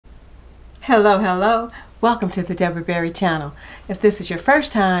Hello, hello. Welcome to the Deborah Berry channel. If this is your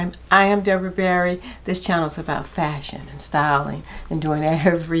first time, I am Deborah Berry. This channel is about fashion and styling and doing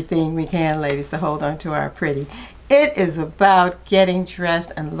everything we can, ladies, to hold on to our pretty. It is about getting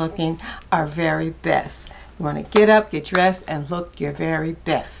dressed and looking our very best. You want to get up, get dressed, and look your very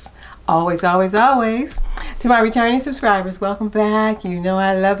best. Always, always, always. To my returning subscribers, welcome back. You know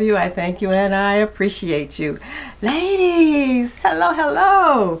I love you, I thank you, and I appreciate you. Ladies, hello,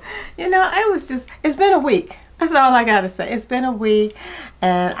 hello. You know, it's been a week. That's all I gotta say. It's been a week,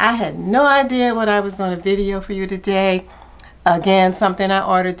 and I had no idea what I was going to video for you today. Again, something I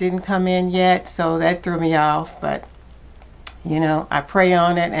ordered didn't come in yet, so that threw me off, but you know, I pray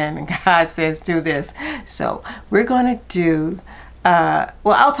on it, and God says do this. So we're going to do well,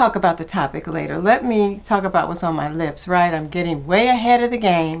 I'll talk about the topic later. Let me talk about what's on my lips, right? I'm getting way ahead of the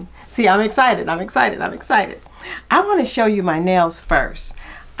game. See, I'm excited. I'm excited. I'm excited. I want to show you my nails first.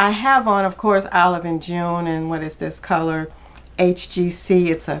 I have on, of course, Olive and June, and what is this color? HGC.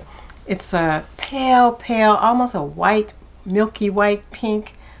 It's a pale, almost a white, milky white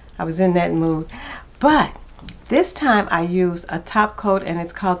pink. I was in that mood. But this time I used a top coat, and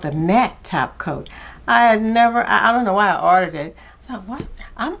it's called the Matte Top Coat. I don't know why I ordered it. I thought, what?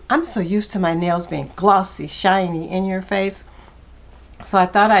 I'm so used to my nails being glossy, shiny, in your face. So I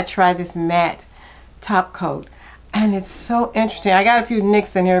thought I'd try this matte top coat. And it's so interesting. I got a few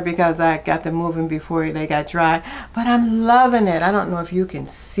nicks in here because I got them moving before they got dry. But I'm loving it. I don't know if you can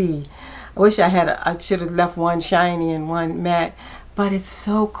see. I wish I should have left one shiny and one matte. But it's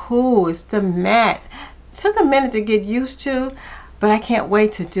so cool. It's the matte. It took a minute to get used to. But I can't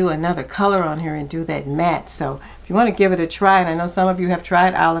wait to do another color on here and do that matte. So if you want to give it a try, and I know some of you have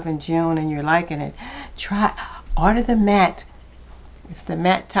tried Olive and June and you're liking it, order the matte. It's the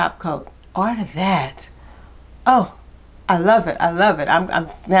matte top coat. Order that. Oh, I love it. I love it.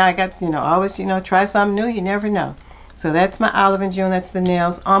 Now I got, always, try something new. You never know. So that's my Olive and June. That's the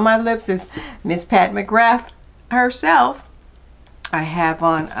nails. On my lips is Miss Pat McGrath herself. I have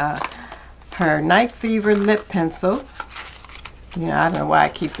on her Night Fever lip pencil. I don't know why I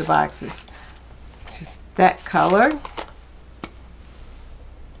keep the boxes. Just that color.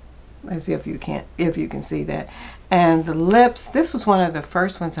 Let's see if you can see that. And the lips, this was one of the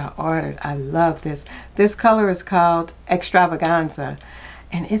first ones I ordered. I love this. This color is called Extravaganza.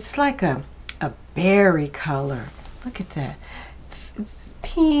 And it's like a berry color. Look at that. It's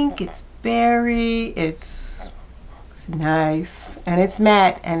pink, it's berry, it's nice. And it's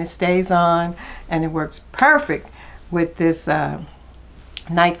matte, and it stays on, and it works perfect with this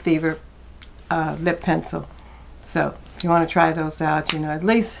Night Fever lip pencil. So if you want to try those out, at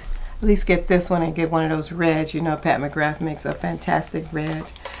least get this one and get one of those reds. Pat McGrath makes a fantastic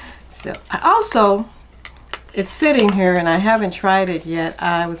red. So it's sitting here and I haven't tried it yet.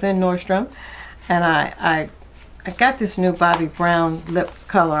 I was in Nordstrom and I got this new Bobbi Brown lip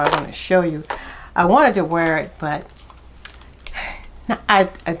color I want to show you. I wanted to wear it, but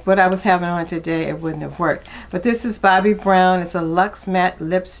what I was having on today, it wouldn't have worked. But this is Bobbi Brown. It's a Luxe Matte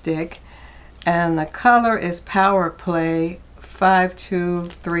lipstick, and the color is Power Play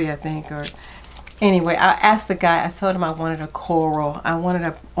 523, I think. Or anyway, I asked the guy. I told him I wanted a coral. I wanted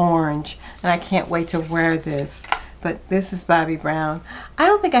an orange, and I can't wait to wear this. But this is Bobbi Brown. I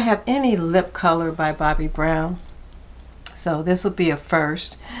don't think I have any lip color by Bobbi Brown, so this will be a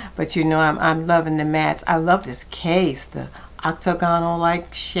first. But I'm loving the mattes. I love this case. The octagonal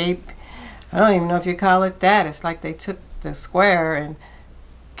like shape. I don't even know if you call it that. It's like they took the square and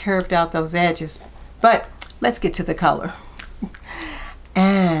curved out those edges. But let's get to the color.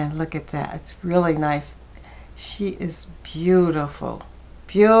 And look at that. It's really nice. She is beautiful.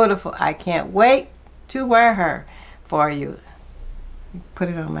 Beautiful. I can't wait to wear her for you. Put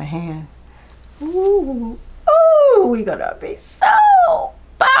it on my hand. Ooh. Ooh, we're gonna be so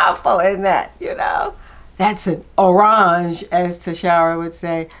powerful in that, That's an orange, as Tashara would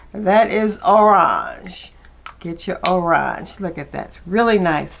say. That is orange. Get your orange. Look at that. It's really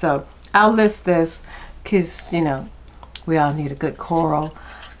nice. So I'll list this because, we all need a good coral.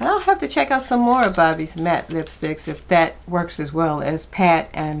 And I'll have to check out some more of Bobbi's matte lipsticks if that works as well as Pat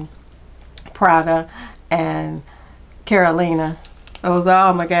and Prada and Carolina. Those are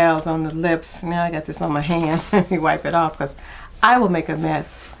all my gals on the lips. Now I got this on my hand. Let me wipe it off because I will make a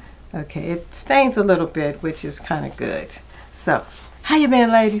mess. Okay, it stains a little bit, which is kind of good. So, how you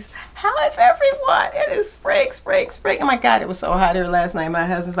been, ladies? How is everyone? It is spring, spring, spring. Oh my God, it was so hot here last night. My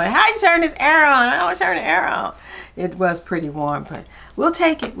husband's like, how you turn this air on? I don't want to turn the air on. It was pretty warm, but we'll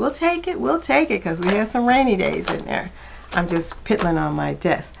take it. We'll take it. We'll take it because we had some rainy days in there. I'm just piddling on my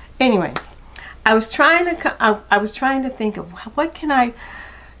desk. Anyway, I was trying to think of what can I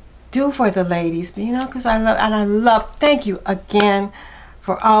do for the ladies, you know, because I love, thank you again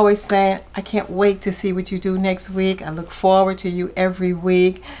for always saying, I can't wait to see what you do next week. I look forward to you every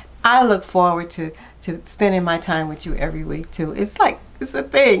week. I look forward to spending my time with you every week too. It's like, it's a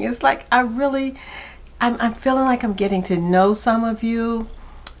thing. It's like I'm feeling like I'm getting to know some of you.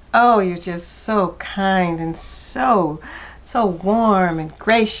 Oh, you're just so kind and so warm and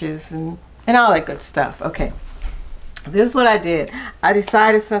gracious and all that good stuff. Okay, this is what I did. I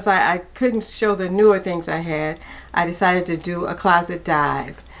decided, since I couldn't show the newer things I had, I decided to do a closet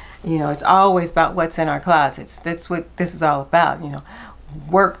dive. You know, it's always about what's in our closets. That's what this is all about, you know.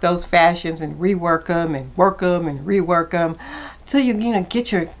 Work those fashions and rework them and work them and rework them till you know,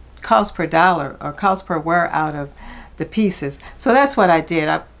 get your cost per dollar or cost per wear out of the pieces. So that's what I did.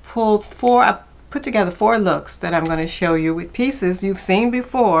 I put together 4 looks that I'm going to show you with pieces you've seen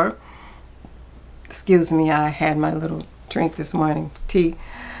before. Excuse me, I had my little drink this morning, tea.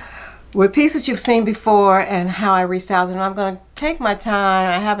 With pieces you've seen before and how I restyled them. I'm going to take my time.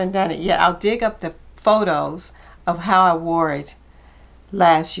 I haven't done it yet. I'll dig up the photos of how I wore it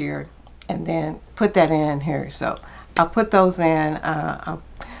last year and then put that in here. So I'll put those in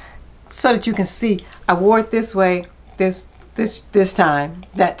so that you can see I wore it this way this time,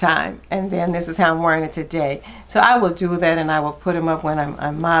 that time, and then this is how I'm wearing it today. So I will do that, and I will put them up when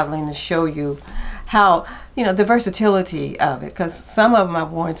I'm modeling to show you how, you know, the versatility of it, because some of them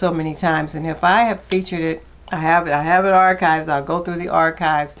I've worn so many times, and if I have featured it, I have it archives. I'll go through the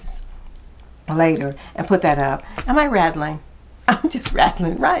archives later and put that up. Am I rattling? I'm just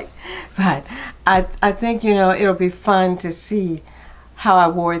rattling, right? But I think, you know, it'll be fun to see how I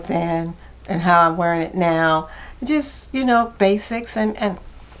wore it then and how I'm wearing it now. Just, you know, basics and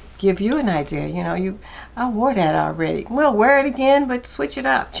give you an idea. You know, I wore that already. Well, wear it again, but switch it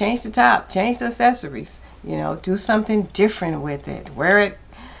up. Change the top, change the accessories. You know, do something different with it. Wear it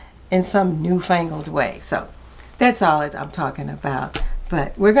in some newfangled way. So that's all I'm talking about.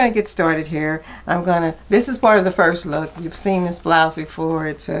 But we're going to get started here. This is part of the first look. You've seen this blouse before.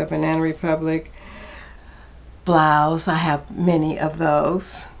 It's a Banana Republic blouse. I have many of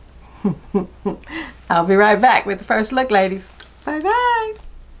those. I'll be right back with the first look, ladies. Bye-bye.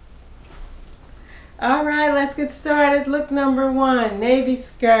 All right, let's get started. Look number 1, navy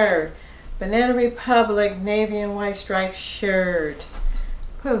skirt. Banana Republic navy and white striped shirt.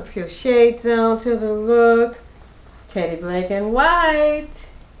 Put a few shades on to the look. Teddy black and white.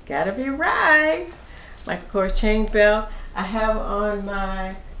 Gotta be right. Michael Kors chain belt. I have on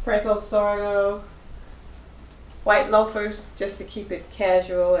my Franco Sardo white loafers just to keep it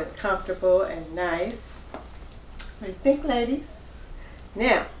casual and comfortable and nice. What do you think, ladies?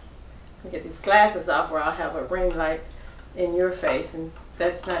 Now, let me get these glasses off where I'll have a ring light in your face, and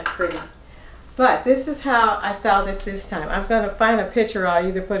that's not pretty. But this is how I styled it this time. I'm going to find a picture. I'll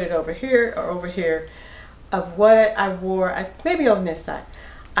either put it over here or over here of what I wore. Maybe on this side.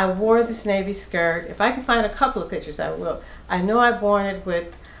 I wore this navy skirt. If I can find a couple of pictures, I will. I know I've worn it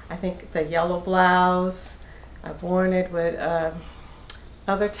with, I think, the yellow blouse. I've worn it with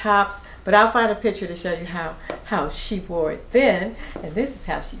other tops, but I'll find a picture to show you how she wore it then, and this is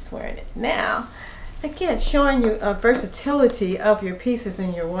how she's wearing it now. Again, showing you a versatility of your pieces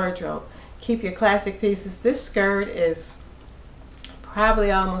in your wardrobe. Keep your classic pieces. This skirt is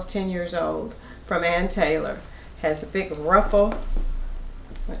probably almost 10 years old, from Ann Taylor. Has a big ruffle.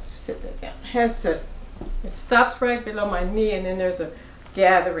 Let's sit that down. It stops right below my knee, and then there's a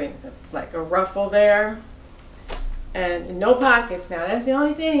gathering, like a ruffle there. And no pockets now. That's the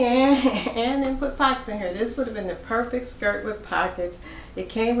only thing. And then put pockets in here. This would have been the perfect skirt with pockets. It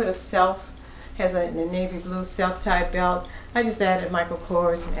came with has a navy blue self-tie belt. I just added Michael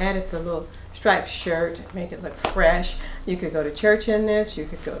Kors and added the little striped shirt, make it look fresh. You could go to church in this. You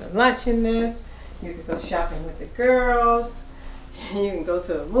could go to lunch in this. You could go shopping with the girls. You can go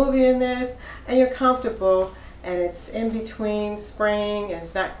to a movie in this. And you're comfortable. And it's in between spring, and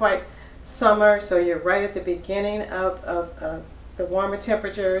it's not quite summer, so you're right at the beginning of the warmer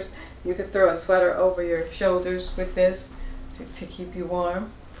temperatures. You could throw a sweater over your shoulders with this to keep you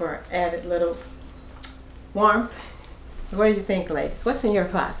warm for added little warmth. What do you think, ladies? What's in your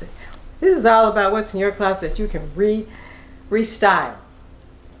closet? This is all about what's in your closet that you can restyle.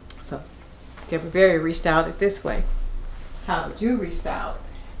 So Deborah Berry restyled it this way. How would you restyle it?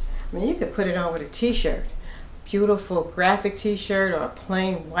 I mean, you could put it on with a t-shirt. Beautiful graphic t-shirt, or a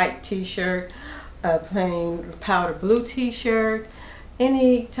plain white t-shirt, a plain powder blue t-shirt,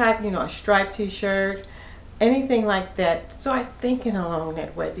 any type, you know, a striped t-shirt, anything like that. So I'm thinking along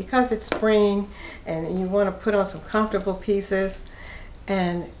that way, because it's spring and you want to put on some comfortable pieces.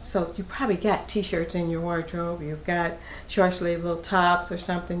 And so you probably got t-shirts in your wardrobe. You've got short sleeve little tops or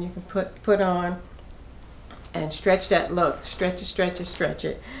something you can put on and stretch that look. Stretch it, stretch it, stretch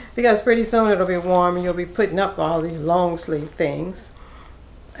it. Because pretty soon it'll be warm and you'll be putting up all these long sleeve things.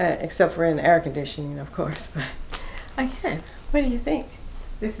 Except for in the air conditioning, of course. But again, what do you think?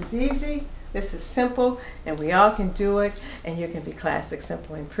 This is easy. This is simple, and we all can do it, and you can be classic,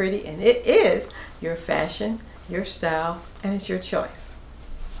 simple, and pretty, and it is your fashion, your style, and it's your choice.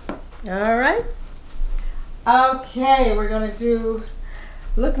 All right? Okay, we're going to do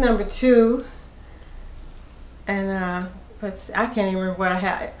look number 2, and let's see, I can't even remember what I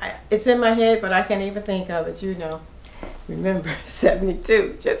have. It's in my head, but I can't even think of it, you know. Remember,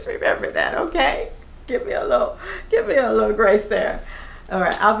 72, just remember that, okay? Give me a little grace there. All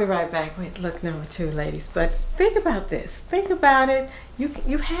right, I'll be right back with look number 2, ladies. But think about this. Think about it.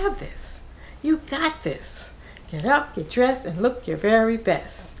 You have this. You got this. Get up, get dressed, and look your very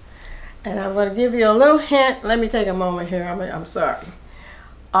best. And I'm going to give you a little hint. Let me take a moment here. I'm sorry.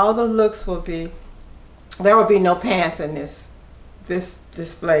 All the looks will be, there will be no pants in this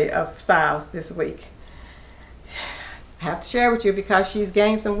display of styles this week. I have to share with you because she's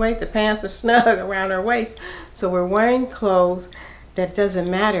gained some weight. The pants are snug around her waist. So we're wearing clothes that doesn't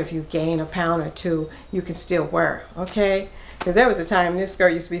matter if you gain a pound or 2, you can still wear, okay? Because there was a time this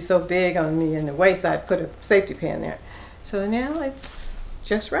skirt used to be so big on me in the waist, I'd put a safety pin there. So now it's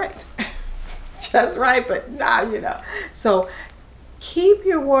just right. Just right, but now you know. So keep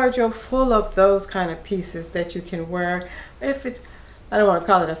your wardrobe full of those kind of pieces that you can wear. If it's, I don't want to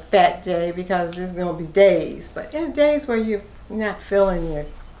call it a fat day because there's going to be days, but in days where you're not feeling your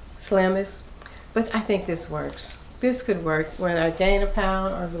slimmest. But I think this works. This could work whether I gain a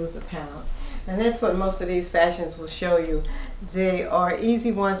pound or lose a pound. And that's what most of these fashions will show you. They are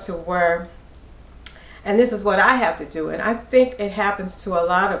easy ones to wear. And this is what I have to do. And I think it happens to a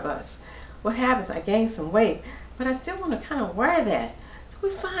lot of us. What happens, I gain some weight, but I still want to kind of wear that. So we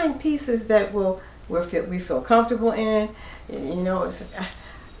find pieces that we feel comfortable in. You know, it's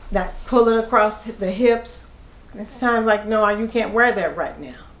not pulling across the hips. It's time like, no, you can't wear that right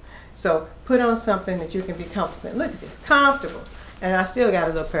now. So put on something that you can be comfortable in. Look at this, comfortable. And I still got a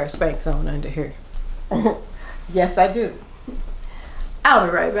little pair of Spanx on under here. Yes, I do. I'll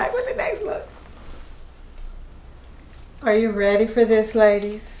be right back with the next look. Are you ready for this,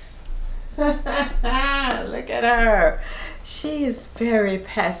 ladies? Look at her. She is very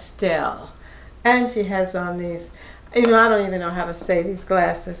pastel. And she has on these, you know, I don't even know how to say these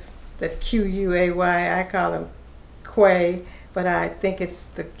glasses. The Q-U-A-Y, I call them Quay. But I think it's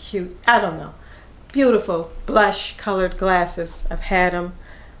the cute, I don't know. Beautiful blush colored glasses. I've had them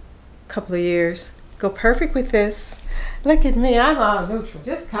a couple of years. Go perfect with this. Look at me, I'm all neutral.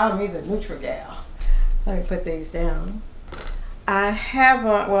 Just call me the neutral gal. Let me put these down. I have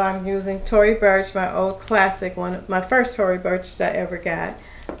on, well, I'm using Tory Burch, my old classic one, my first Tory Burch I ever got.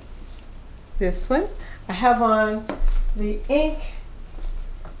 This one. I have on the ink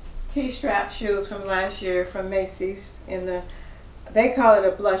T-strap shoes from last year from Macy's in the, they call it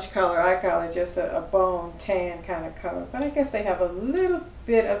a blush color. I call it just a bone tan kind of color. But I guess they have a little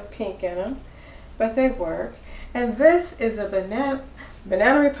bit of pink in them. But they work. And this is a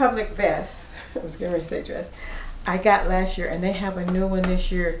Banana Republic vest. I was going to say dress. I got last year. And they have a new one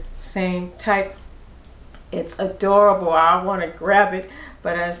this year. Same type. It's adorable. I want to grab it.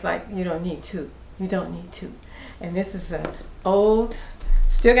 But I was like, you don't need to. You don't need to. And this is an old,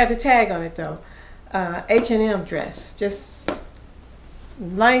 still got the tag on it though, H&M dress. Just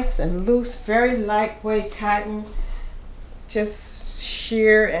nice and loose, very lightweight cotton, just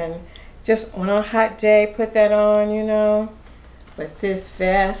sheer, and just on a hot day put that on, you know, with this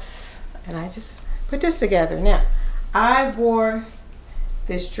vest. And I just put this together. Now, I wore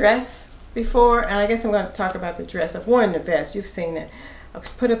this dress before, and I guess I'm going to talk about the dress. I've worn the vest, you've seen it. I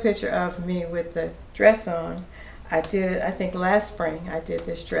put a picture of me with the dress on. I did it, I think last spring I did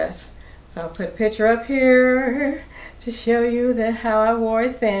this dress. So I'll put a picture up here to show you that how I wore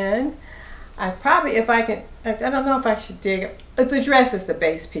it then. I probably, if I can, I don't know if I should dig, the dress is the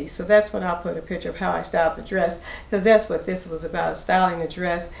base piece. So that's when I'll put a picture of how I styled the dress, because that's what this was about, styling the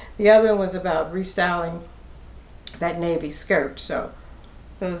dress. The other one was about restyling that navy skirt. So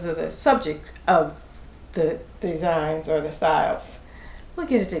those are the subject of the designs or the styles. We'll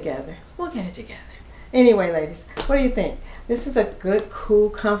get it together. We'll get it together. Anyway, ladies, what do you think? This is a good, cool,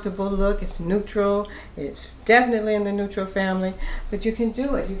 comfortable look. It's neutral. It's definitely in the neutral family, but you can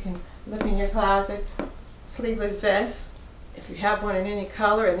do it. You can look in your closet, sleeveless vest, if you have one in any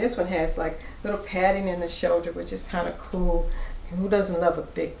color, and this one has like little padding in the shoulder, which is kind of cool. Who doesn't love a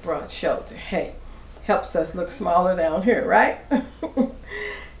big, broad shoulder? Hey, helps us look smaller down here, right?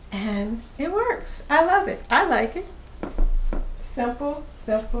 And it works. I love it. I like it. Simple,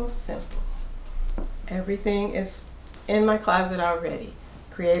 simple, simple. Everything is in my closet already.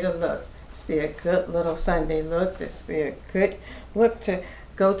 Create a look. This be a good little Sunday look. This be a good look to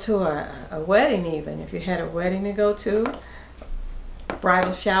go to a wedding even. If you had a wedding to go to,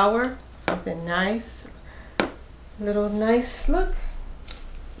 bridal shower, something nice. Little nice look.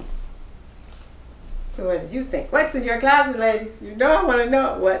 So what do you think? What's in your closet, ladies? You know I want to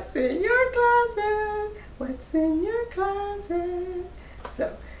know what's in your closet. What's in your closet?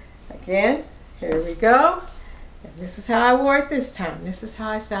 So again, here we go. And this is how I wore it this time. This is how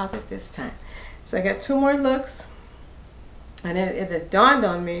I styled it this time. So I got 2 more looks. And it has dawned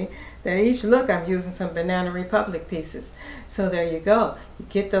on me that each look I'm using some Banana Republic pieces. So there you go. You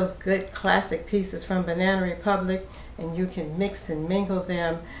get those good classic pieces from Banana Republic and you can mix and mingle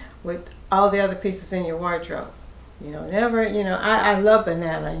them with all the other pieces in your wardrobe. You know, never, you know, I love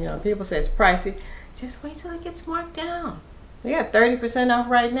banana. You know, people say it's pricey. Just wait till it gets marked down. They got 30% off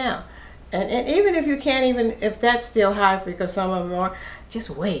right now. And even if you can't even, if that's still high because some of them are, just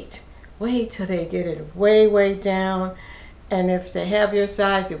wait. Wait till they get it way, way down. And if they have your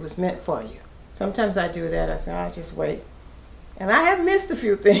size, it was meant for you. Sometimes I do that. I say, I'll just wait. And I have missed a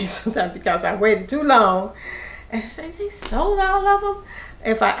few things sometimes because I waited too long. And I say, they sold all of them.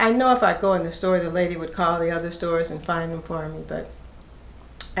 If I know if I go in the store, the lady would call the other stores and find them for me. But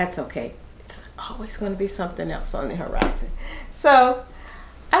that's okay. It's always going to be something else on the horizon. So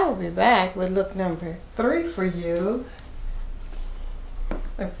I will be back with look number 3 for you.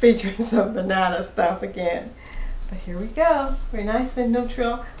 I'm featuring some banana stuff again. But here we go. We're nice and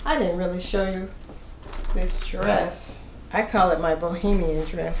neutral. I didn't really show you this dress. I call it my bohemian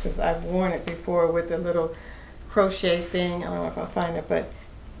dress because I've worn it before with the little crochet thing. I don't know if I'll find it, but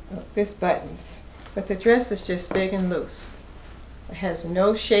this buttons. But the dress is just big and loose. It has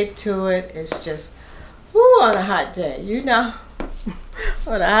no shape to it. It's just, woo, on a hot day, you know.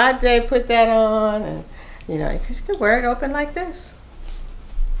 On a hot day, put that on, and you know, because you can wear it open like this.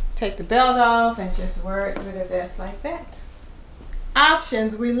 Take the belt off and just wear it with a vest like that.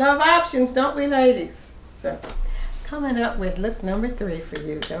 Options. We love options, don't we, ladies? So, coming up with look number 3 for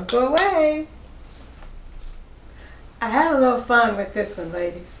you. Don't go away. I had a little fun with this one,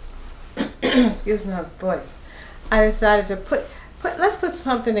 ladies. Excuse my voice. I decided to let's put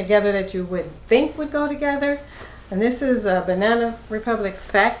something together that you wouldn't think would go together. And this is a Banana Republic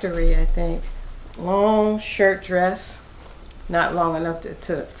Factory, I think. Long shirt dress. Not long enough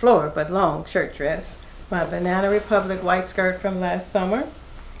to the floor, but long shirt dress. My Banana Republic white skirt from last summer.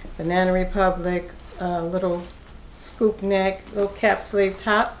 Banana Republic little scoop neck, little cap sleeve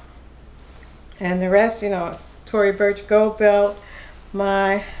top. And the rest, you know, it's Tory Burch gold belt.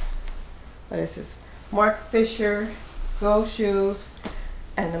 My, what is this? Mark Fisher gold shoes.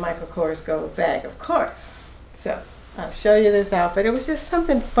 And the Michael Kors gold bag, of course. So I'll show you this outfit. It was just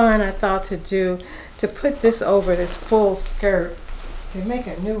something fun I thought to do, to put this over this full skirt to make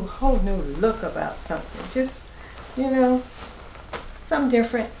a whole new look about something. Just, you know, something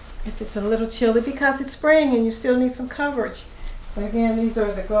different if it's a little chilly because it's spring and you still need some coverage. But again, these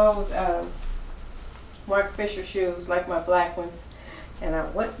are the gold Mark Fisher shoes, like my black ones. And I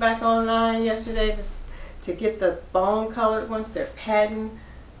went back online yesterday just to get the bone colored ones. They're patent.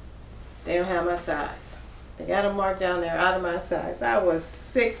 They don't have my size. They got them marked down there out of my size. I was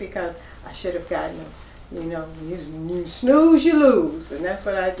sick because I should have gotten them. You know, you snooze, you lose. And that's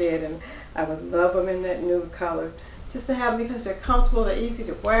what I did. And I would love them in that nude color. Just to have them because they're comfortable, they're easy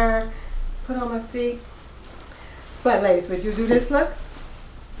to wear, put on my feet. But ladies, would you do this look?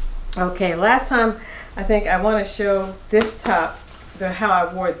 Okay, last time I think I want to show this top, how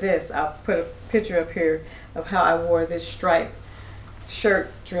I wore this. I'll put a picture up here of how I wore this striped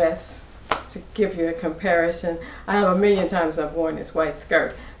shirt dress to give you a comparison. I have a million times I've worn this white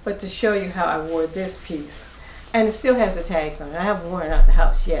skirt, but to show you how I wore this piece. And it still has the tags on it. I haven't worn it out the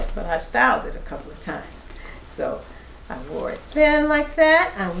house yet, but I've styled it a couple of times. So I wore it then like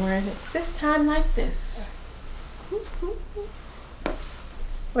that. I'm wearing it this time like this.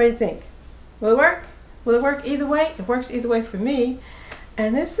 What do you think? Will it work? Will it work either way? It works either way for me.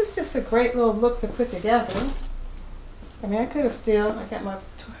 And this is just a great little look to put together. I mean, I could have still, I got my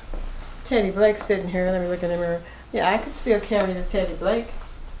Teddy Blake sitting here. Let me look in the mirror. Yeah, I could still carry the Teddy Blake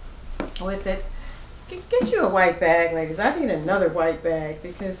with it. Get you a white bag, ladies. I need another white bag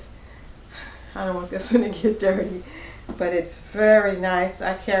because I don't want this one to get dirty. But it's very nice.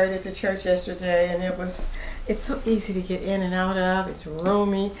 I carried it to church yesterday and it's so easy to get in and out of. It's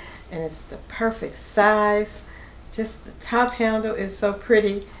roomy and it's the perfect size. Just the top handle is so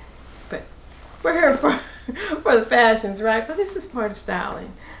pretty. But we're here for, for the fashions, right? But this is part of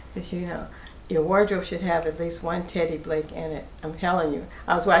styling. Because, you know, your wardrobe should have at least one Teddy Blake in it. I'm telling you.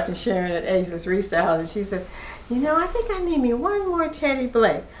 I was watching Sharon at Ageless Restyled, and she says, you know, I think I need me one more Teddy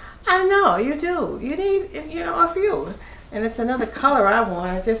Blake. I know, you do. You need, you know, a few. And it's another color I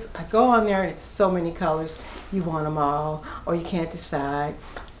want. I go on there, and it's so many colors. You want them all, or you can't decide.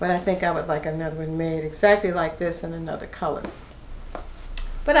 But I think I would like another one made exactly like this in another color.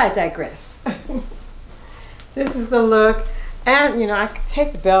 But I digress. This is the look. And, you know, I can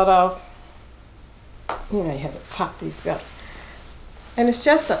take the belt off. You know, you have to pop these belts. And it's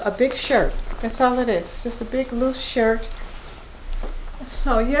just a big shirt. That's all it is. It's just a big loose shirt.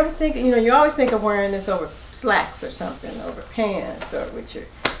 So you ever think, you know, you always think of wearing this over slacks or something, over pants, or with your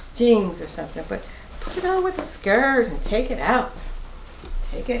jeans or something. But put it on with a skirt and take it out.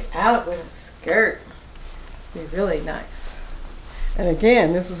 Take it out with a skirt. Be really nice. And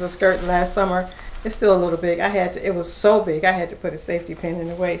again, this was a skirt last summer. It's still a little big. It was so big, I had to put a safety pin in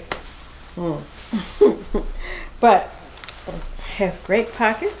the waist. But it has great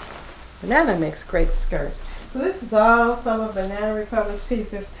pockets. Banana makes great skirts. So this is all some of Banana Republic's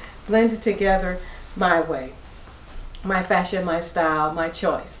pieces blended together my way. My fashion, my style, my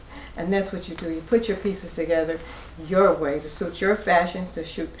choice. And that's what you do. You put your pieces together your way to suit your fashion,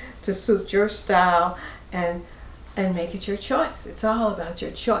 to suit your style, and make it your choice. It's all about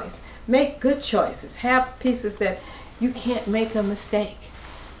your choice. Make good choices. Have pieces that you can't make a mistake.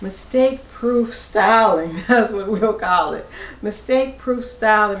 Mistake-proof styling, that's what we'll call it. Mistake-proof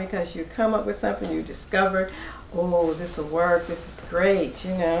styling, because you come up with something you discover, oh, this will work, this is great,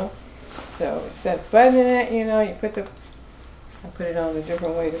 you know. So instead of buttoning it, you know, I put it on a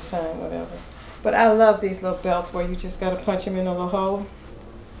different way this time, whatever. But I love these little belts where you just got to punch them in a little hole.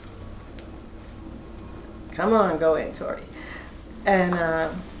 Come on, go in, Tori. And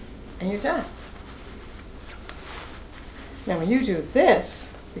you're done. Now when you do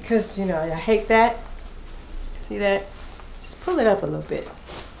this, because, you know, I hate that. See that? Just pull it up a little bit.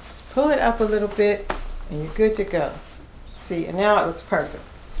 Just pull it up a little bit, and you're good to go. See, and now it looks perfect.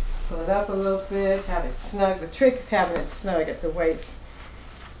 Pull it up a little bit, have it snug. The trick is having it snug at the waist.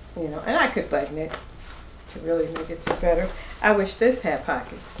 You know, and I could button it to really make it do better. I wish this had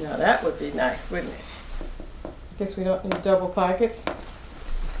pockets. Now that would be nice, wouldn't it? I guess we don't need double pockets.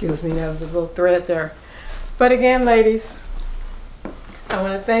 Excuse me, that was a little thread there. But again, ladies, I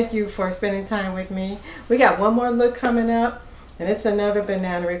want to thank you for spending time with me. We got one more look coming up, and it's another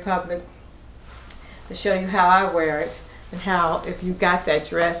Banana Republic to show you how I wear it, and how, if you got that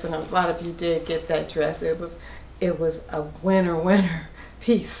dress, and a lot of you did get that dress, it was a winner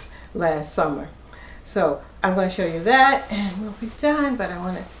piece last summer. So I'm going to show you that, and we'll be done. But I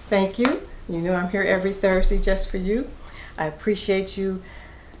want to thank you. You know I'm here every Thursday just for you. I appreciate you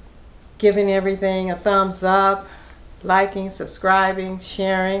giving everything a thumbs up, liking, subscribing,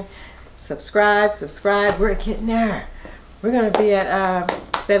 sharing. Subscribe. We're getting there. We're going to be at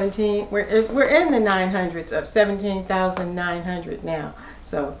 17. We're in the 900s of 17,900 now.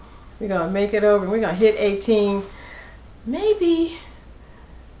 So we're going to make it over. We're going to hit 18. Maybe.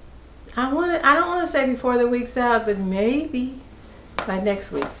 I don't want to say before the week's out, but maybe by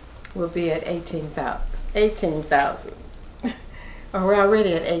next week we'll be at 18,000. Or we're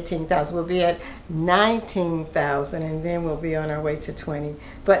already at 18,000. We'll be at 19,000, and then we'll be on our way to 20.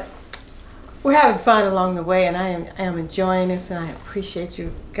 But we're having fun along the way, and I am enjoying this, and I appreciate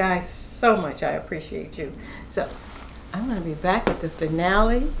you guys so much. I appreciate you. So I'm going to be back with the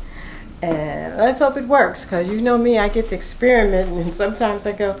finale, and let's hope it works, because you know me, I get to experiment, and sometimes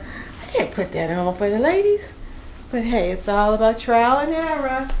I go, I can't put that on for the ladies. But hey, it's all about trial and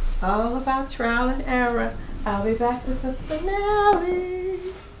error. All about trial and error. I'll be back with the finale.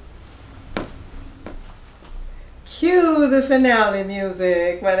 Cue the finale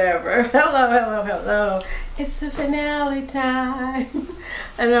music, whatever. Hello. It's the finale time.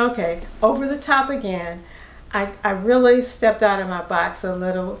 And okay, over the top again. I really stepped out of my box a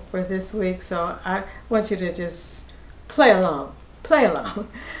little for this week, so I want you to just play along. Play along.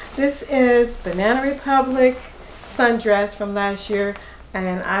 This is Banana Republic Sundress from last year,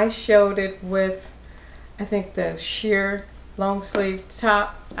 and I showed it with, I think, the sheer long sleeve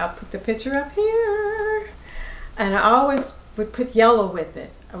top. I'll put the picture up here. And I always would put yellow with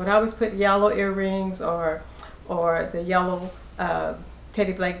it. I would always put yellow earrings or the yellow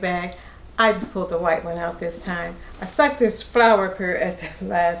Teddy Blake bag. I just pulled the white one out this time. I stuck this flower up here at the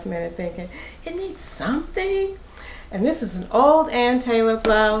last minute thinking, it needs something. And this is an old Ann Taylor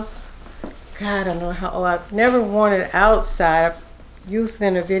blouse. God, I don't know how old. I've never worn it outside. I've used it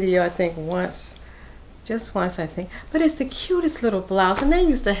in a video, I think, once Just once, I think. But it's the cutest little blouse. And they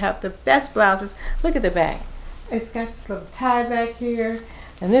used to have the best blouses. Look at the back. It's got this little tie back here.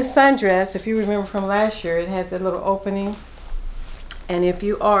 And this sundress, if you remember from last year, it had the little opening. And if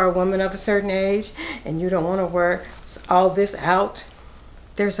you are a woman of a certain age and you don't want to wear all this out,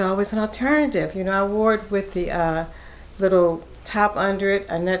 there's always an alternative. You know, I wore it with the little top under it.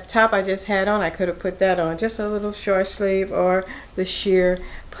 And that top I just had on, I could have put that on. Just a little short sleeve or the sheer.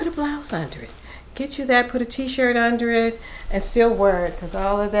 Put a blouse under it. Get you that, put a t-shirt under it, and still wear it, because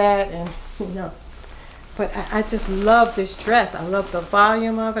all of that, and you know. But I just love this dress. I love the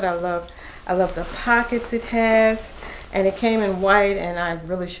volume of it. I love the pockets it has. And it came in white, and I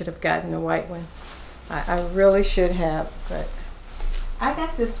really should have gotten the white one. I really should have, but I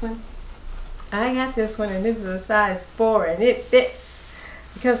got this one. I got this one, and this is a size 4, and it fits.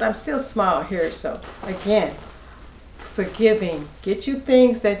 Because I'm still small here, so again, forgiving. Get you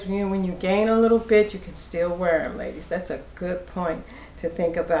things that when you gain a little bit, you can still wear them, ladies. That's a good point to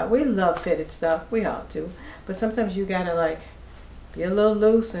think about. We love fitted stuff. We all do. But sometimes you got to like be a little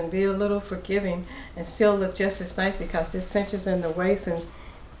loose and be a little forgiving and still look just as nice, because this cinches in the waist and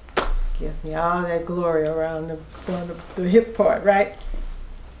gives me all that glory around the hip part, right?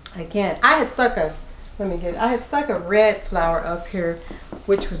 Again, I had stuck a red flower up here,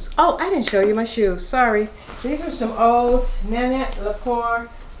 which was, oh, I didn't show you my shoes, sorry. These are some old Nanette Lepore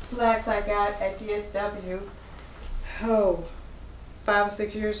flats I got at DSW, 5 or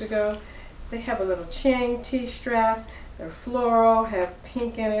 6 years ago. They have a little Ching T-strap. They're floral, have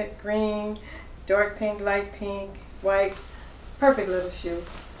pink in it, green, dark pink, light pink, white. Perfect little shoe.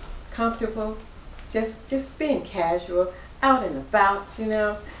 Comfortable, just being casual, out and about, you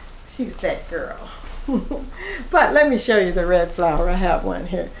know. She's that girl. But let me show you the red flower. I have one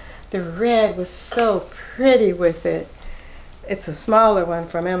here. The red was so pretty with it. It's a smaller one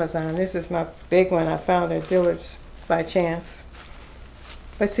from Amazon. This is my big one I found at Dillard's by chance.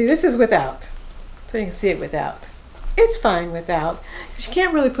 But see, this is without. So you can see it without. It's fine without. You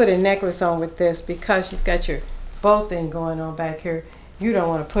can't really put a necklace on with this because you've got your bow thing going on back here. You don't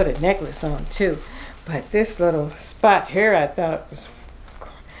want to put a necklace on too. But this little spot here I thought was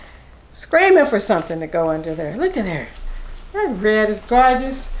screaming for something to go under there. Look at there. That red is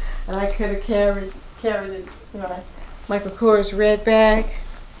gorgeous. And I could have carried it, you know, Michael Kors red bag.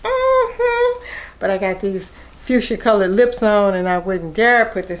 But I got these fuchsia colored lips on, and I wouldn't dare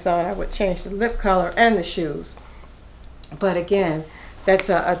put this on. I would change the lip color and the shoes. But again, that's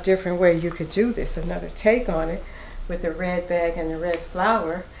a different way you could do this, another take on it with the red bag and the red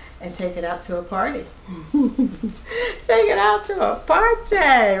flower, and take it out to a party. Take it out to a party,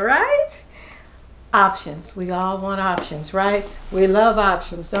 right? Options. We all want options, right? We love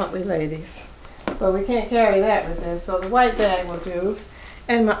options, don't we, ladies? But we can't carry that with this, so the white bag will do,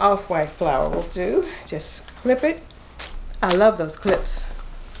 and my off-white flower will do. Just clip it. I love those clips.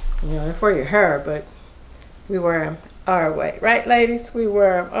 You know, they're for your hair, but we wear them our way, right, ladies? We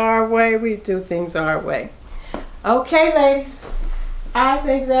wear them our way. We do things our way. Okay, ladies, I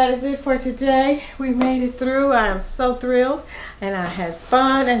think that is it for today. We made it through. I am so thrilled, and I had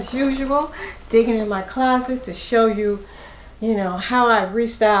fun as usual digging in my closet to show you, you know, how I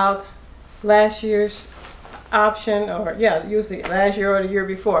restyled last year's option, or yeah, usually last year or the year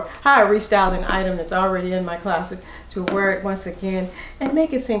before, how I restyled an item that's already in my closet to wear it once again and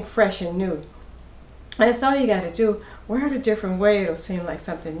make it seem fresh and new. And that's all you got to do. Wear it a different way. It'll seem like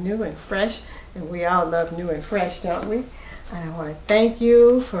something new and fresh, and we all love new and fresh, don't we? And I want to thank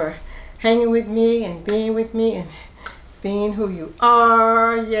you for hanging with me and being who you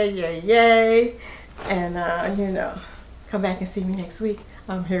are. Yay, yay, yay. And, you know, come back and see me next week.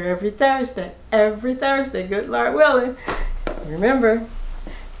 I'm here every Thursday, good Lord willing. Remember,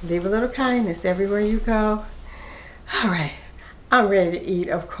 leave a little kindness everywhere you go. All right, I'm ready to eat,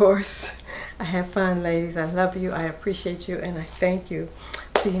 of course. I have fun, ladies. I love you, I appreciate you, and I thank you.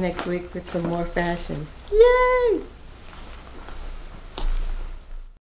 See you next week with some more fashions. Yay!